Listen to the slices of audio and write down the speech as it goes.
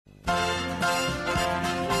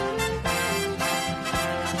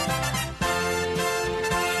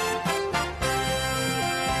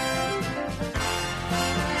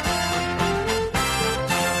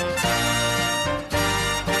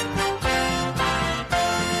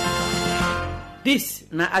This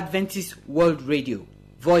na Adventist World Radio,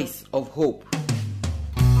 Voice of Hope.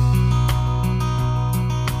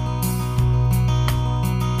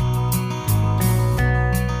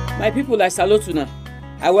 My people, I salute una.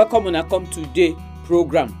 I welcome una come today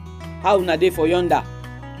program. How una dey for yonder?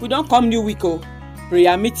 We don come new week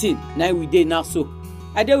prayer meeting. Now we dey now so.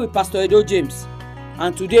 I dey with Pastor Edo James,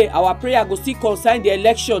 and today our prayer go still concern the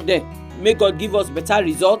election there. May God give us better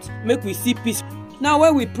results. Make we see peace. Now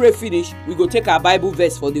when we pray finish, we go take our Bible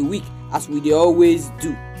verse for the week as we dey always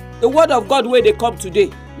do. The word of God wey dey come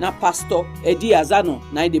today na Pastor Eddie Azano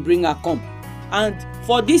na dey bring her come. And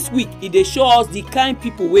for this week, e dey show us the kind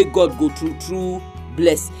people wey God go through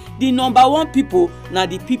bless. The number one people na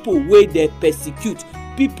the people wey dey persecute,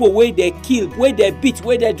 people wey dey kill, wey dey beat,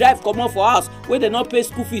 wey dey drive comot for house, wey dey not pay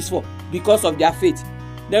school fees for because of their faith.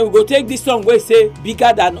 Then we go take this song wey say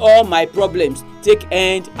bigger than all my problems take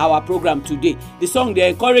end our program today. The song dey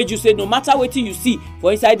encourage you say no matter wetin you see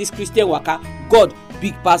for inside this Christian waka, God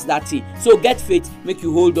big pass that thing. So get faith, make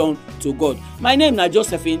you hold on to God. My name na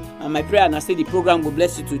Josephine, and my prayer na say the program will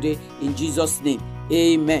bless you today in Jesus' name.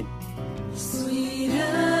 Amen.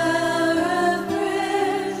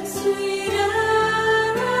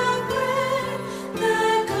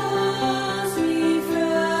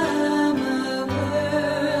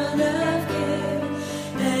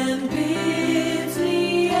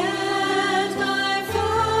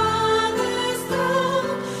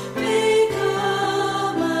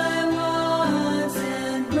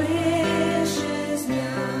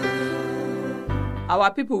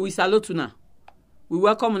 Our people, we salute una. We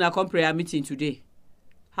welcome una come prayer meeting today.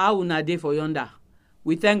 How una dey for yonder?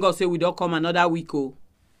 We thank God say we don come another week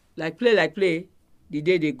like play, the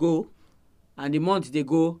day dey go, and the month dey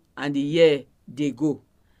go, and the year dey go.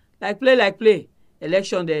 Like play,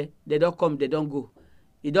 election they don come, they don go.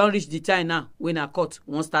 E don reach the time now when a court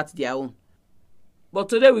wan start their own. But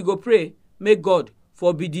today we go pray, make God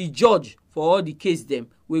for be the judge for all the case them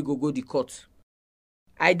we go the court.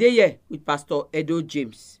 I dey here with Pastor Edo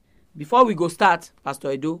James. Before we go start,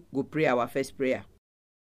 Pastor Edo go pray our first prayer.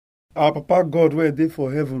 Our Papa God, where dey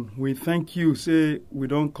for heaven, we thank you, say we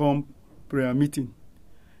don't come prayer meeting.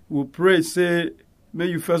 We pray, say, may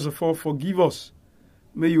you first of all forgive us.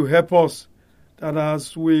 May you help us that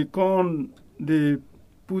as we come, they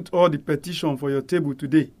put all the petition for your table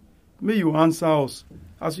today. May you answer us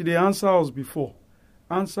as you dey answer us before.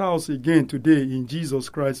 Answer us again today in Jesus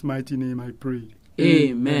Christ's mighty name I pray.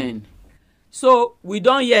 Amen. So we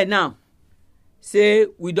don hear now say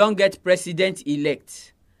we don get president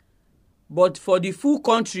elect, but for the full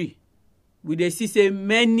country we dey see say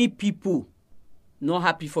many people not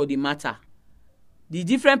happy for the matter. The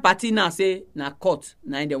different party now say na court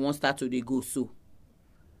na they wan start to dey go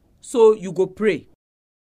so you go pray.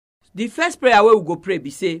 The first prayer wey we go pray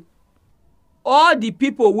be say all the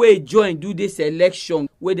people wey join do this election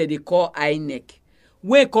wey they call INEC,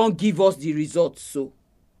 wey can't give us the results so.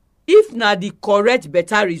 If na the correct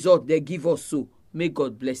better result they give us so, may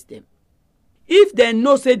God bless them. If they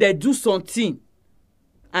know say they do something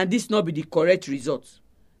and this not be the correct result,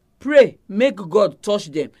 pray, make God touch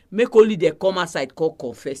them, make only they come outside call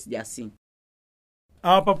confess their sin.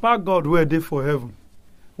 Our Papa God, where dey for heaven,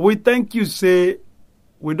 we thank you, say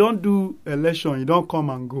we don't do election, you don't come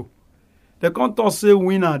and go. They can't talk say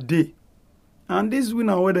winner day. And this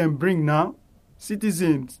winner where them bring now,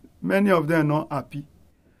 citizens, many of them not happy.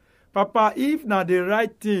 Papa, if na the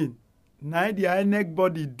right thing, na the INEC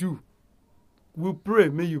body do, we pray,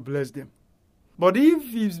 may you bless them. But if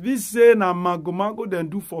it's be say na mago then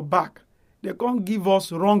do for back, they can't give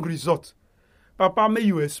us wrong result. Papa, may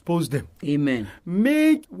you expose them. Amen.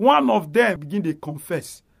 Make one of them begin to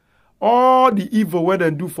confess all the evil where they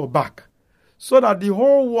do for back, so that the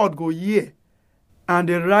whole world go hear, and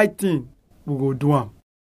the right thing will go do am.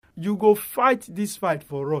 You go fight this fight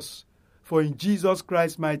for us. For in Jesus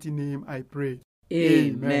Christ's mighty name I pray.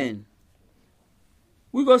 Amen.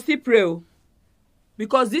 We go still pray,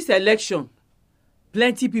 because this election,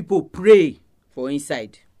 plenty people pray for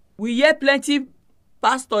inside. We hear plenty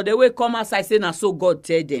pastor they will come outside say na so God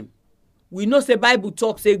tell them. We know say Bible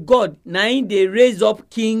talk say God na him dey raise up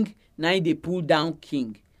king, na him dey pull down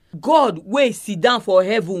king. God wey sit down for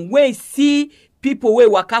heaven, wey see people wey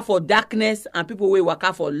waka for darkness and people wey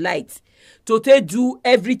waka for light, to take do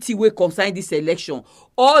everything wey concern this election.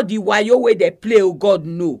 All the wayo wey they play, God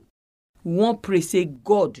know. We wan pray say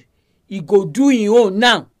God, he go do him own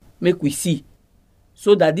now, make we see,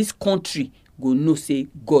 so that this country go know say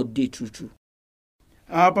God dey true.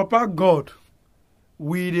 Our Papa God,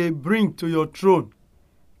 we dey bring to your throne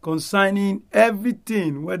concerning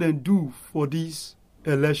everything wey dem do for this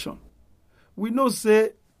election. We know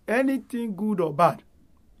say anything good or bad,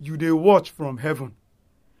 you dey watch from heaven.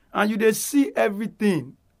 And you dey see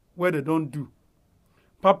everything where they don't do.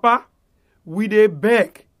 Papa, we dey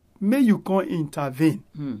beg, may you come intervene.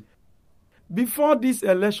 Before this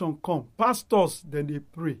election come, pastors, then they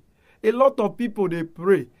pray. A lot of people, they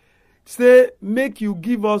pray. Say, make you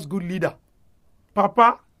give us good leader.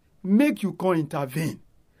 Papa, make you come intervene.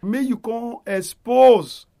 May you come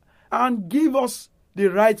expose and give us the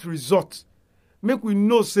right result. Make we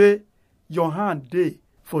know, say, your hand dey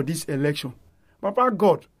for this election. Papa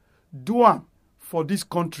God, do am for this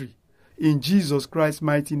country. In Jesus Christ's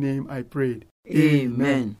mighty name, I prayed.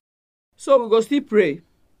 Amen. So we go still pray.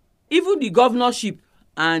 Even the governorship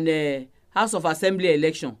and House of Assembly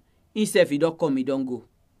election, himself, he don't come, he don't go.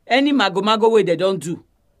 Any mago way they don't do,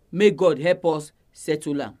 may God help us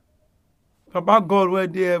settle them. Papa God, where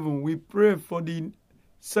they heaven, we pray for the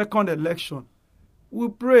second election. We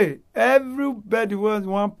pray everybody will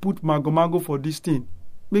want put mago for this thing,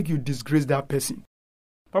 make you disgrace that person.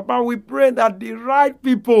 Papa, we pray that the right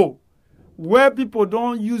people, where people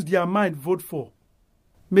don't use their mind vote for,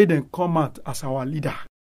 may them come out as our leader.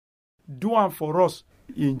 Do am for us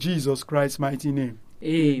in Jesus Christ's mighty name.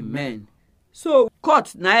 Amen. So,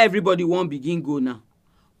 court, now everybody won't begin go now.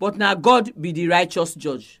 But now God be the righteous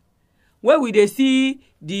judge. When we they see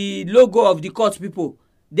the logo of the court people,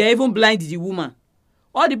 they even blind the woman.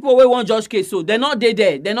 All the people wey want judge case, so they're not there.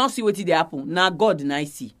 They not see what they happen. Now God now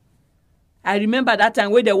see. I remember that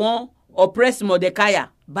time where they want oppress Mordecai.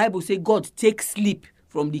 Bible say God take sleep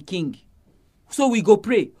from the king. So we go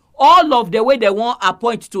pray. All of the way they want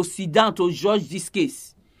appoint to sit down to judge this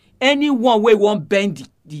case. Anyone wey want bend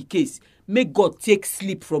the case, make God take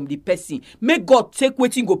sleep from the person. Make God take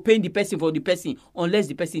wetin go pain the person for the person, unless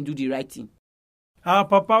the person do the right thing. Our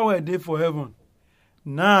Papa were there for heaven.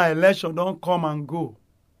 Now election don't come and go.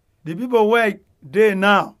 The people where they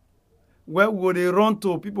now, where would they run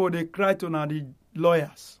to? People they cry to now the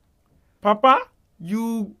lawyers. Papa,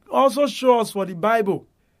 you also show us for the Bible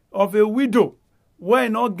of a widow where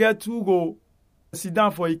not get to go sit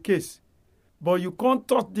down for a case. But you can't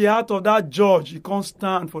touch the heart of that judge. You can't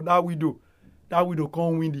stand for that widow. That widow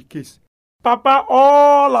can't win the case. Papa,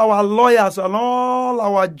 all our lawyers and all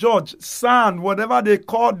our judge, son, whatever they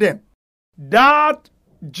call them, that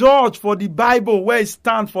judge for the Bible where it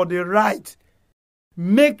stand for the right,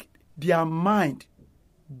 make their mind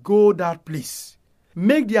go that place.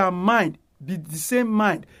 Make their mind be the same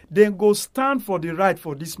mind. Then go stand for the right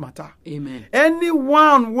for this matter. Amen.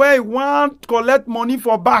 Anyone where want collect money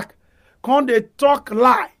for back, can't they talk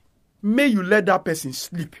lie? May you let that person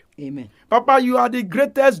sleep. Amen. Papa, you are the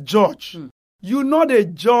greatest judge. You know the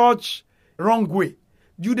judge wrong way.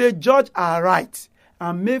 You the judge are right.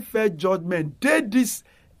 And make fair judgment. Did this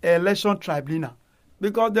election tribunal.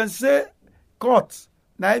 Because they say court,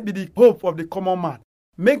 now it be the hope of the common man.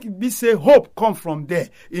 Make it be say hope come from there.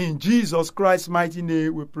 In Jesus Christ's mighty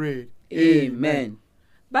name we pray. Amen.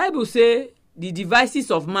 Bible say the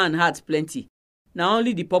devices of man had plenty. Now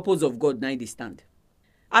only the purpose of God now they stand.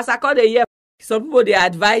 As I call the year, some people they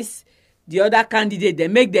advise the other candidate, they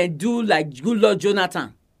make them do like good Lord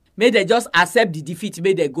Jonathan. May they just accept the defeat,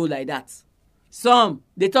 may they go like that. Some,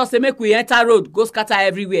 they thought say make we enter road, go scatter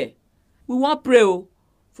everywhere. We want pray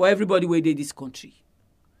for everybody where they this country.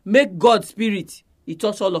 Make God's spirit, he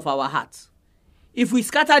touch all of our hearts. If we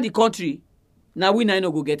scatter the country, now we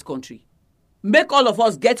no go get country. Make all of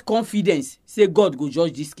us get confidence, say God go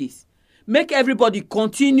judge this case. Make everybody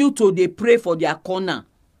continue to they pray for their corner.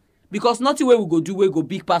 Because nothing we go do, we go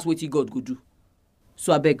big pass what God go do.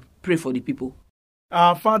 So I beg, pray for the people.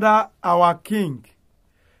 Our Father, our King,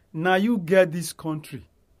 now you get this country.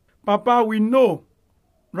 Papa, we know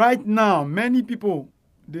right now many people,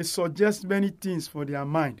 they suggest many things for their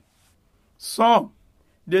mind. Some,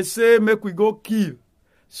 they say make we go kill.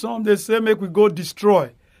 Some, they say make we go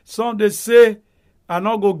destroy. Some, they say I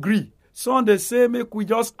not go agree. Some, they say make we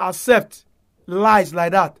just accept lies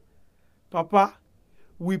like that. Papa,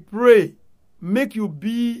 we pray, make you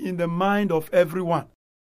be in the mind of everyone.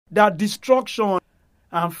 That destruction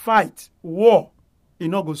and fight, war, it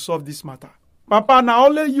not go solve this matter. Papa, now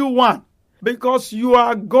only you want. Because you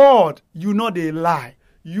are God, you know they lie.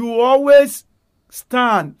 You always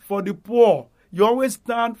stand for the poor. You always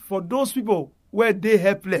stand for those people where they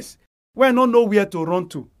helpless, where don't know where to run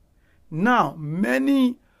to. Now,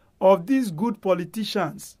 many of these good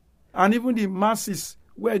politicians and even the masses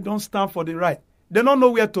where don't stand for the right, they don't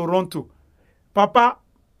know where to run to. Papa,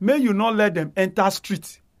 may you not let them enter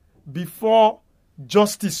street before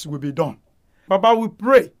justice will be done. Papa, we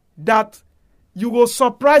pray that you will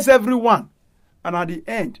surprise everyone. And at the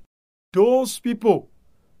end, those people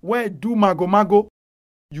where do mago,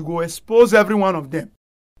 You go expose every one of them.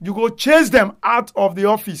 You go chase them out of the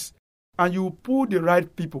office and you pull the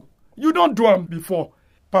right people. You don't do them before.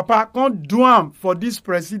 Papa can't do them for this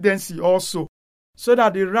presidency also. So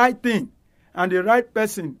that the right thing and the right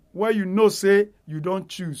person where you know say you don't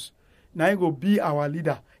choose. Now you go be our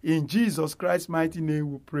leader. In Jesus Christ's mighty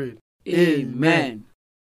name we pray. Amen.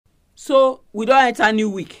 So we don't enter new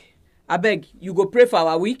week. I beg you go pray for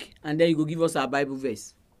our week and then you go give us our Bible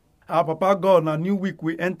verse. Our Papa God, na new week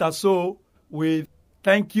we enter, so we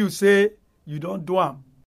thank you, say you don't do them.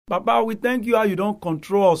 Papa, we thank you how you don't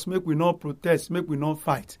control us, make we not protest, make we not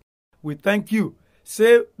fight. We thank you.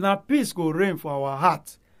 Say, now peace go reign for our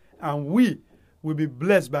heart, and we will be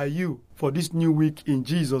blessed by you for this new week in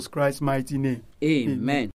Jesus Christ's mighty name.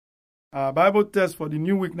 Amen. Our Bible text for the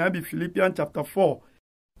new week now be Philippians chapter 4,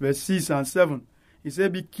 verse 6 and 7. He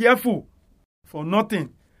said, be careful for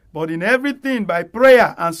nothing, but in everything by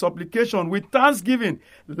prayer and supplication with thanksgiving,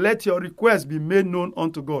 let your requests be made known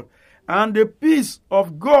unto God. And the peace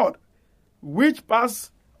of God, which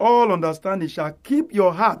passes all understanding, shall keep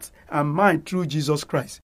your heart and mind through Jesus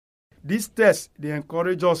Christ. This text, they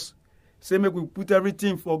encourage us. Say, make we put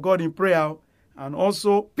everything for God in prayer, and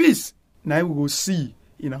also peace. Now we will see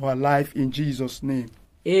in our life in Jesus' name.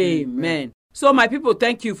 Amen. So my people,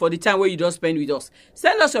 thank you for the time where you don't spend with us.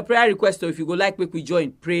 Send us your prayer request, or if you go like, make we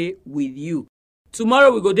join, pray with you.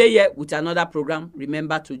 Tomorrow we go there here with another program.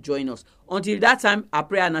 Remember to join us. Until that time, I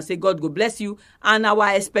pray and I say God go bless you. And our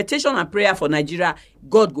expectation and prayer for Nigeria,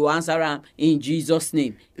 God go answer them in Jesus'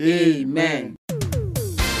 name. Amen.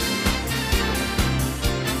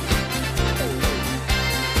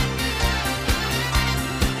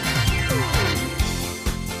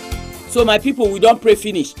 So my people, we don't pray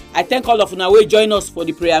finish. I thank all of you wey join us for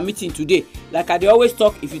the prayer meeting today. Like I dey always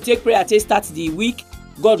talk, if you take prayer take start the week,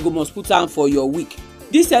 God go must put am for your week.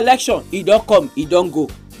 This election, e don come, e don go.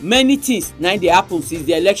 Many things na dey happen since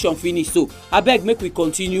the election finish, so abeg make we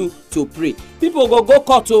continue to pray. People go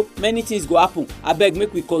court o, many things go happen. Abeg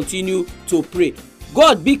make we continue to pray.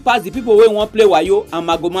 God big pass the people wey wan play wayo and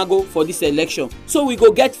mago for this election. So we go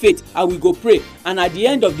get faith and we go pray. And at the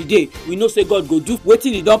end of the day, we know say God go do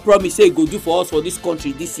wetin he don promise say he go do for us for this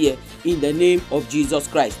country this year in the name of Jesus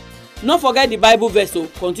Christ. No forget the Bible verse, so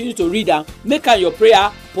continue to read am. Make am your prayer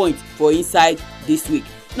point for inside this week.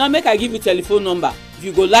 Now make I give you telephone number. If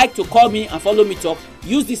you go like to call me and follow me talk,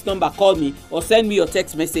 use this number, call me or send me your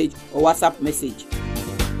text message or WhatsApp message.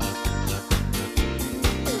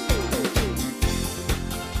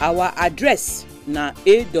 Our address na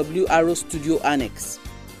AWR Studio Annex,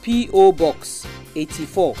 P.O. Box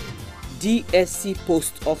 84, DSC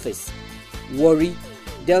Post Office, Warri,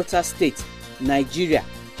 Delta State, Nigeria.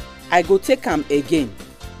 I go take am again.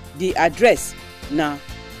 The address na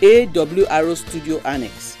AWR Studio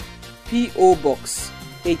Annex, P.O. Box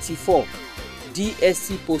 84,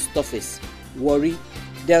 DSC Post Office, Warri,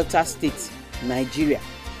 Delta State, Nigeria.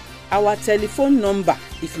 Our telephone number,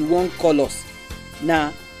 if you wan call us,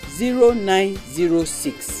 na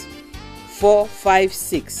 0906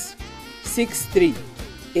 456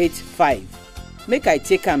 6385. Make I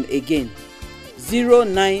take am again.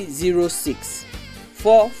 0906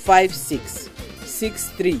 456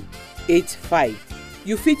 6385.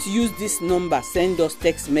 You fit use this number send us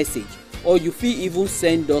text message, or you fit even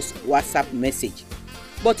send us WhatsApp message.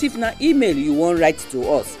 But if na email you wan write to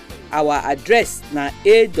us, our address na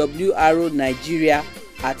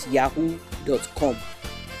awrnigeria@yahoo.com.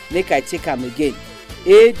 Make I take am again.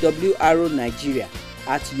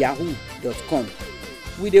 awrnigeria@yahoo.com.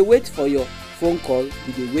 We dey wait for your phone call,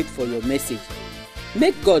 we dey wait for your message.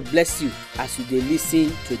 Make God bless you as you dey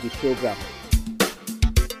listen to the program.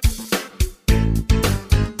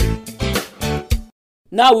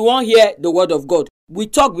 Now we wan hear the word of God. We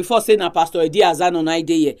talk before saying na Pastor Eddie Azan on I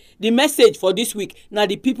dey here. The message for this week na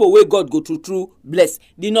the people wey God go through bless.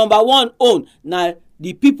 The number one own na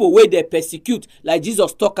the people wey they persecute, like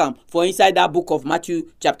Jesus talk am for inside that book of Matthew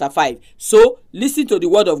chapter 5. So listen to the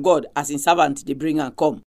word of God as in servant they bring and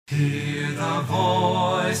come. Hear the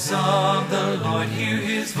voice of the Lord, hear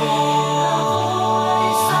his voice.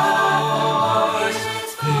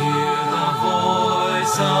 Hear the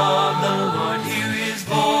voice of the Lord, hear his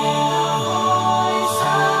voice.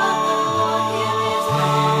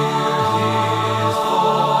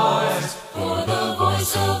 For the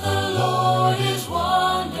voice of the Lord is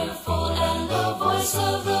wonderful, and the voice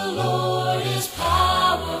of the Lord is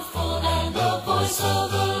powerful, and the voice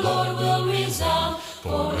of the Lord will resound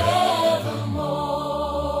forevermore.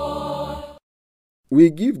 We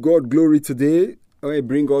give God glory today. I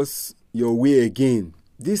bring us your way again.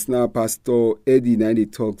 This now Pastor Eddie Nandi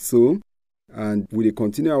talk so. And we will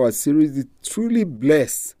continue our series, The Truly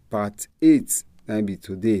Blessed, Part 8, and be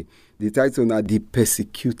today. The title now, The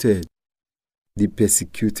Persecuted. The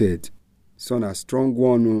Persecuted. So, a strong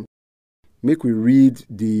one. Make we read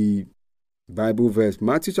the Bible verse,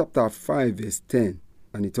 Matthew chapter 5, verse 10.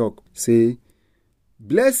 And it talk, say,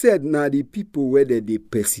 blessed na the people where they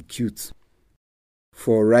persecute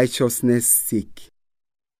for righteousness' sake,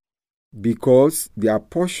 because their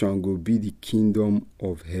portion will be the kingdom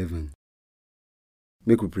of heaven.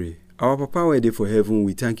 Make we pray. Our Papa, where they for heaven,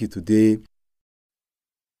 we thank you today.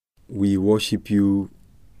 We worship you.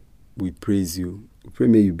 We praise you. We pray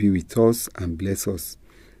may you be with us and bless us.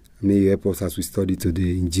 May you help us as we study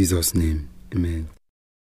today. In Jesus' name, amen.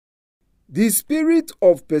 The spirit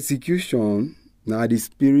of persecution, now the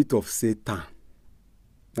spirit of Satan.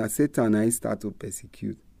 Now Satan I start to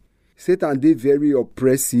persecute. Satan they very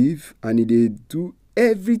oppressive and they do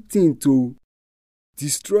everything to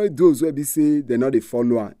destroy those who be say they're not a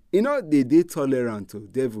follower. You know they tolerant to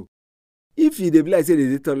devil. If they be like say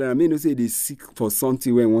they tolerant, I mean say they seek for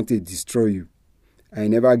something where they want to destroy you. I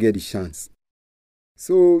never get the chance.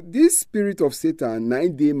 So this spirit of Satan now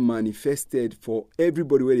they manifested for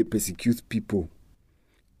everybody where they persecute people.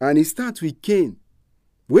 And it starts with Cain.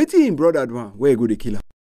 Waiting in brother one, where go the killer.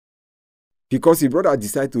 Because his brother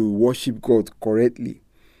decided to worship God correctly.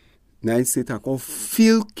 Now Satan can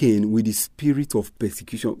fill Cain with the spirit of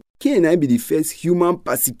persecution. Cain might be the first human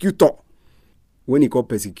persecutor when he called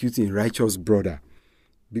persecuting righteous brother.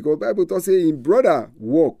 Because Bible talks say in brother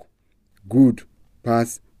walk good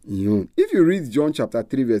pass in own. If you read John chapter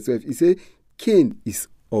 3 verse 12, it say Cain is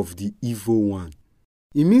of the evil one.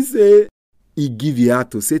 It means say he give the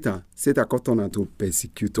heart to Satan. Satan got on to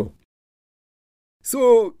persecutor.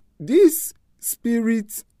 So this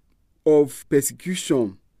spirit of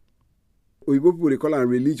persecution, or people they call it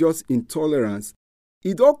religious intolerance,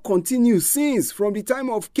 it all continues since from the time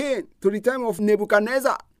of Cain to the time of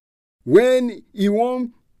Nebuchadnezzar, when he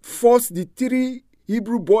won't force the 3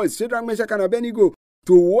 Hebrew boys, Shadrach, Meshach, and Abednego,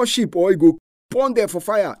 to worship or he go burn them for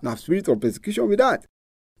fire. Now, spirit of persecution with that.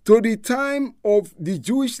 To the time of the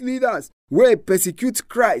Jewish leaders, where persecute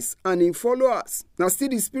Christ and his followers. Now, still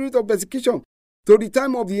the spirit of persecution. To the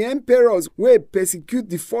time of the emperors, where persecute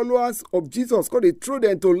the followers of Jesus, because they throw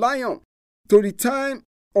them to lion. To the time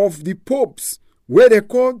of the popes, where they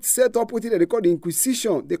set up with it, they call the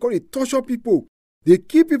Inquisition, they call it torture people. They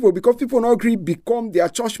kill people because people not agree become their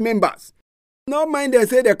church members. Not mind they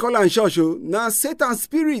say they call on church. Now Satan's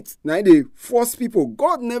spirit, now they force people.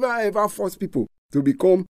 God never ever force people to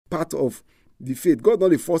become part of the faith. God not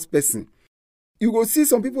the first person. You go see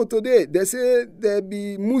some people today, they say they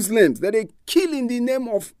be Muslims, that they kill in the name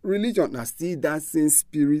of religion. Now still that same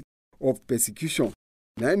spirit of persecution.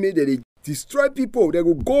 Now I made that they destroy people. They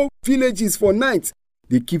go villages for night.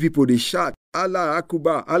 They kill people, they shout, Allah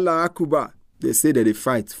Akbar, Allah Akbar. They say that they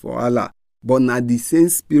fight for Allah. But now the same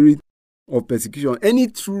spirit of persecution. Any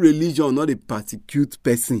true religion not a persecute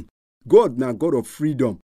person. God now God of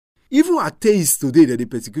freedom. Even atheists today that they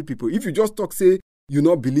persecute people. If you just talk, say, you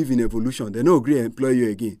not believe in evolution, they no agree to employ you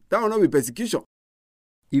again. That will not be persecution.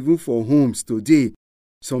 Even for homes today,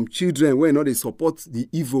 some children where not they support the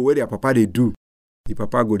evil where their papa they do, the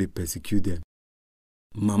papa go they persecute them.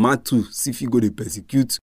 Mama too, see if you go they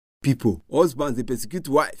persecute people. Husbands they persecute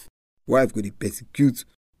wife. Wife go they persecute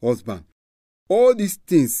husband. All these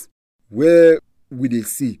things where we they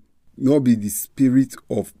see not be the spirit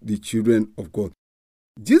of the children of God.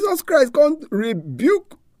 Jesus Christ can't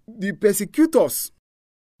rebuke the persecutors.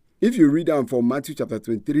 If you read them from Matthew chapter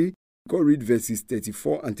 23, go read verses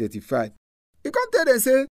 34 and 35. You can't tell them,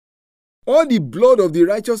 say, all the blood of the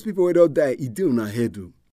righteous people will not die, it did on our head.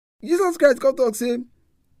 Jesus Christ come talk, say,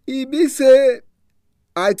 he be say,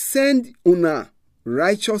 I send una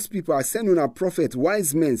righteous people, I send una prophets,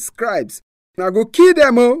 wise men, scribes, una go kill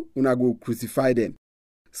them, una go crucify them.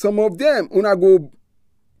 Some of them, una go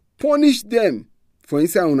punish them for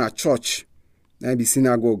inside una church, and be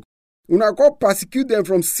synagogue. Una go persecute them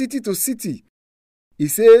from city to city. He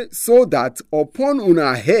say, so that upon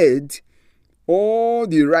una head, all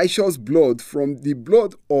the righteous blood, from the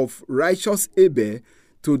blood of righteous Abel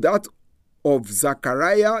to that of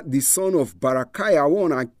Zachariah, the son of Barachiah,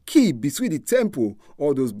 one and key between the temple,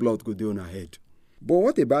 all those blood go down her head. But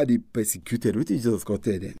what about the persecuted? What did Jesus got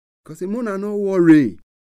tell them? Because they mona no worry.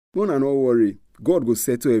 Mona no worry. God go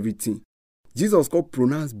settle everything. Jesus got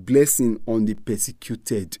pronounced blessing on the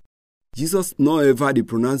persecuted. Jesus not ever the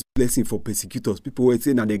pronounced blessing for persecutors. People were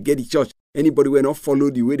saying that they get the church. Anybody will not follow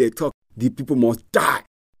the way they talk, the people must die.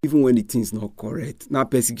 Even when the thing's not correct. Now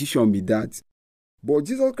persecution be that. But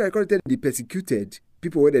Jesus Christ corrected the persecuted.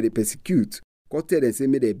 People where they persecute. God tell them say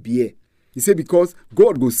may they bear. He said because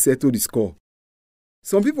God go settle the score.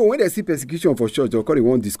 Some people, when they see persecution for church, they'll call it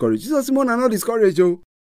one discourage. Jesus Simon are not discouraged,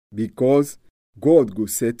 because God go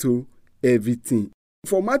settle everything.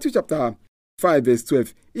 For Matthew chapter 5 verse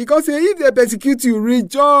 12, he can say, if they persecute you,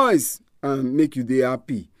 rejoice and make you dey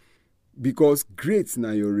happy, because great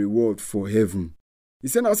na your reward for heaven. He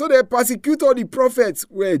said, now so they persecute all the prophets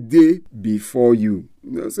where they before you.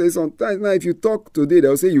 You know, say sometimes now if you talk today,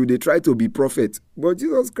 they'll say they try to be prophet. But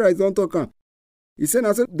Jesus Christ don't talk. He said,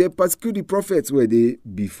 now so they persecute the prophets where they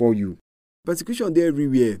before you. Persecution there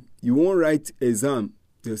everywhere. You won't write exam,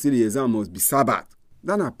 they'll say the exam must be Sabbath.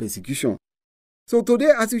 That's not persecution. So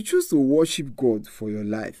today, as you choose to worship God for your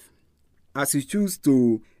life, as you choose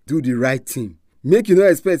to do the right thing, make you not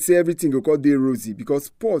expect say everything will call day rosy, because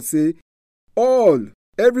Paul say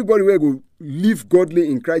everybody will go live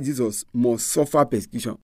godly in Christ Jesus must suffer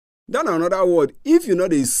persecution. Then another word, if you know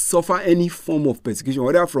they suffer any form of persecution,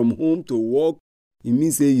 whether from home to work, it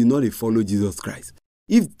means say you know they follow Jesus Christ.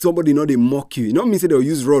 If somebody know they mock you, it don't mean say they'll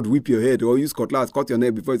use rod whip your head or use cutlass cut your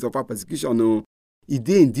neck before you suffer persecution. No, it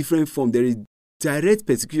dey in different form. There is direct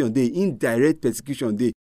persecution day, indirect persecution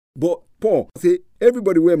day. But Paul say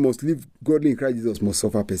everybody where must live godly in Christ Jesus must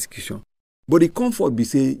suffer persecution. But the comfort be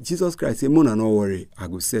say Jesus Christ say, "Mona no worry, I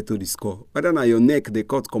go settle the score. Whether na your neck they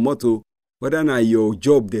cut komoto, whether na your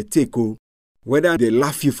job they take whether they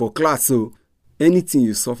laugh you for class anything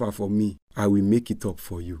you suffer for me, I will make it up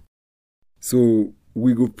for you." So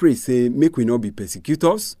we go pray say make we not be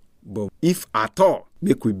persecutors, but if at all,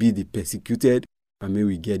 make we be the persecuted, and may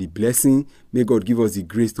we get the blessing. May God give us the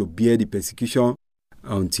grace to bear the persecution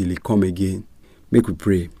until He come again. Make we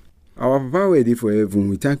pray. Our Papa where dey for heaven,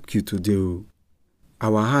 we thank you today.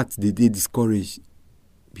 Our hearts they discouraged,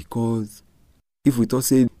 because if we thought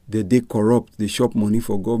say they corrupt, they shop money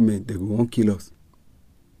for government, they won't kill us.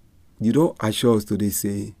 You don't assure us today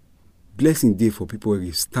say blessing day for people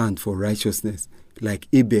who stand for righteousness, like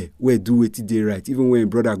Abel, where do what they right, even when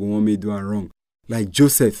brother go on may do and wrong. Like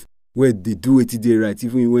Joseph, where they do what they right,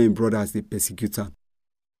 even when brothers they persecute them.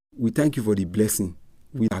 We thank you for the blessing.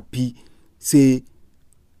 We happy say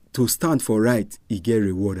to stand for right, he get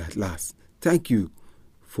reward at last. Thank you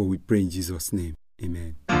for we pray in Jesus' name.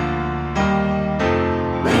 Amen. Bigger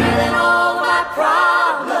than all my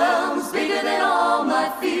problems, bigger than all my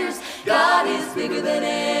fears. God is bigger than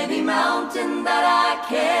any mountain that I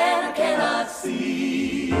can or cannot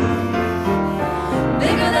see.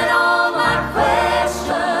 Bigger than all my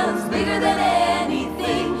questions, bigger than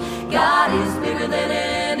anything. God is bigger than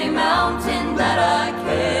any mountain that I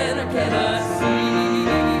can or cannot see.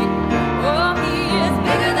 Oh, He is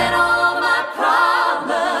bigger than all my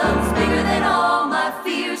problems, bigger than all my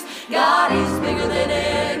fears. God is bigger than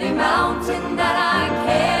any mountain that I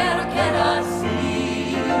can or cannot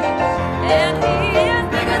see. And He is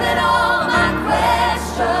bigger than all my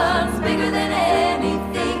questions, bigger than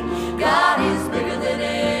anything. God is bigger than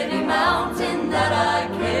any mountain that I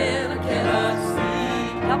can or cannot see.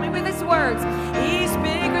 Help me with His words. He's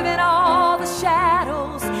bigger than all the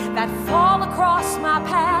shadows that fall across my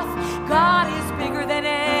path. God is bigger than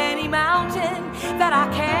any mountain that I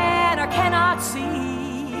can or cannot see.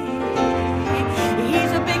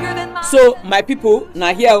 He's a bigger than my... So my people,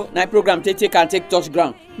 now here na program take and take touch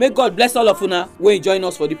ground. May God bless all of una wey join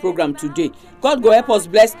us for the program today. God go help us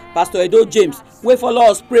bless Pastor Edo James wey follow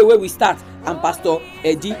us pray where we start, and Pastor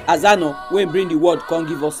Eddie Azano wey bring the word come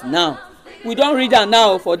give us now. We don't read am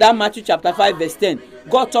now for that Matthew chapter 5 verse 10.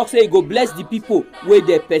 God talks say He go bless the people where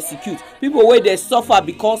they persecute, people where they suffer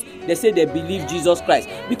because they say they believe Jesus Christ,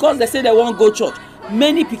 because they say they won't go church.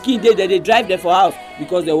 Many pikin dey that they drive them for house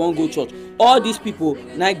because they won't go church. All these people,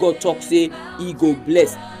 now God talk say He go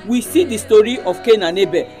bless. We see the story of Cain and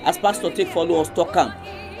Abel as Pastor take follow us talk am.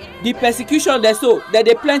 The persecution they so that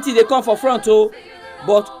they plenty they come for front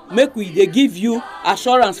but make we they give you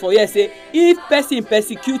assurance for here say if person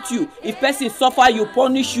persecute you, if person suffer you,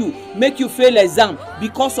 punish you, make you fail exam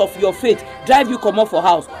because of your faith, drive you come out for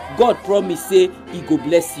house, God promise say He go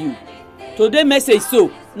bless you. Today message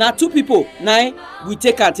so now two people now we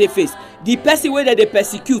take and take face. The person where they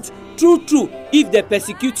persecute, true if they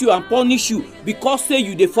persecute you and punish you because say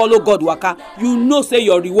you they follow God waka, you know say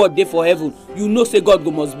your reward dey for heaven, you know say God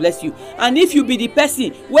go must bless you. And if you be the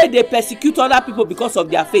person where they persecute other people because of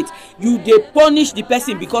their faith, you they punish the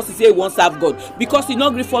person because he say he won't serve God, because he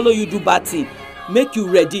not going follow you do bad thing, make you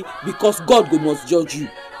ready because God go must judge you.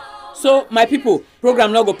 So my people,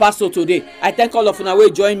 program not go pass so today. I thank all of you now wey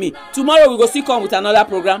join me. Tomorrow we go still come with another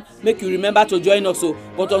program. Make you remember to join us.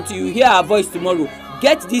 But until you hear our voice tomorrow,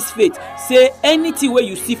 get this faith. Say anything where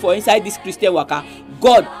you see for inside this Christian waka,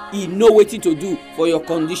 God he know wetin to do for your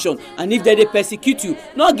condition. And if they persecute you,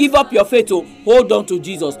 no give up your faith. Hold on to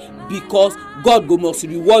Jesus, because God must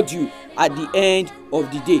reward you at the end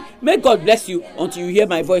of the day. May God bless you until you hear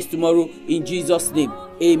my voice tomorrow, in Jesus' name.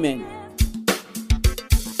 Amen.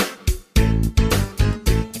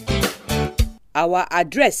 Our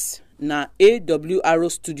address na AWR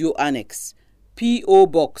Studio Annex, P.O.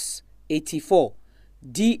 Box 84,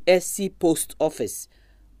 DSC Post Office,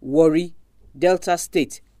 Warri, Delta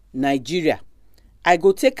State, Nigeria. I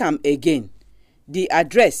go take am again. The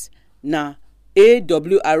address na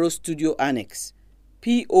AWR Studio Annex,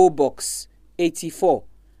 P.O. Box 84,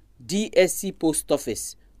 DSC Post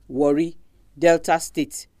Office, Warri, Delta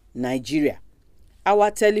State, Nigeria. Our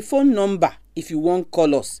telephone number, if you wan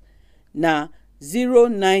call us, na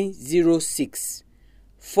 0906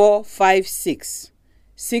 456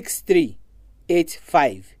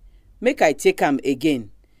 6385. Make I take am again.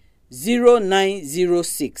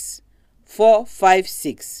 0906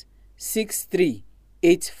 456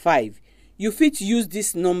 6385. You fit use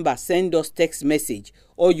this number send us text message,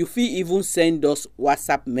 or you fit even send us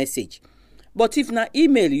WhatsApp message. But if na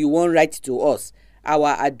email you wan write to us,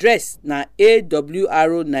 our address na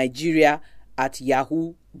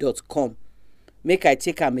awronigeria@yahoo.com. Make I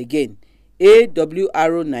take am again.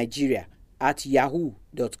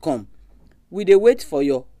 awronigeria@yahoo.com. We dey wait for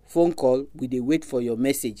your phone call. We dey wait for your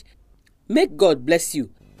message. Make God bless you.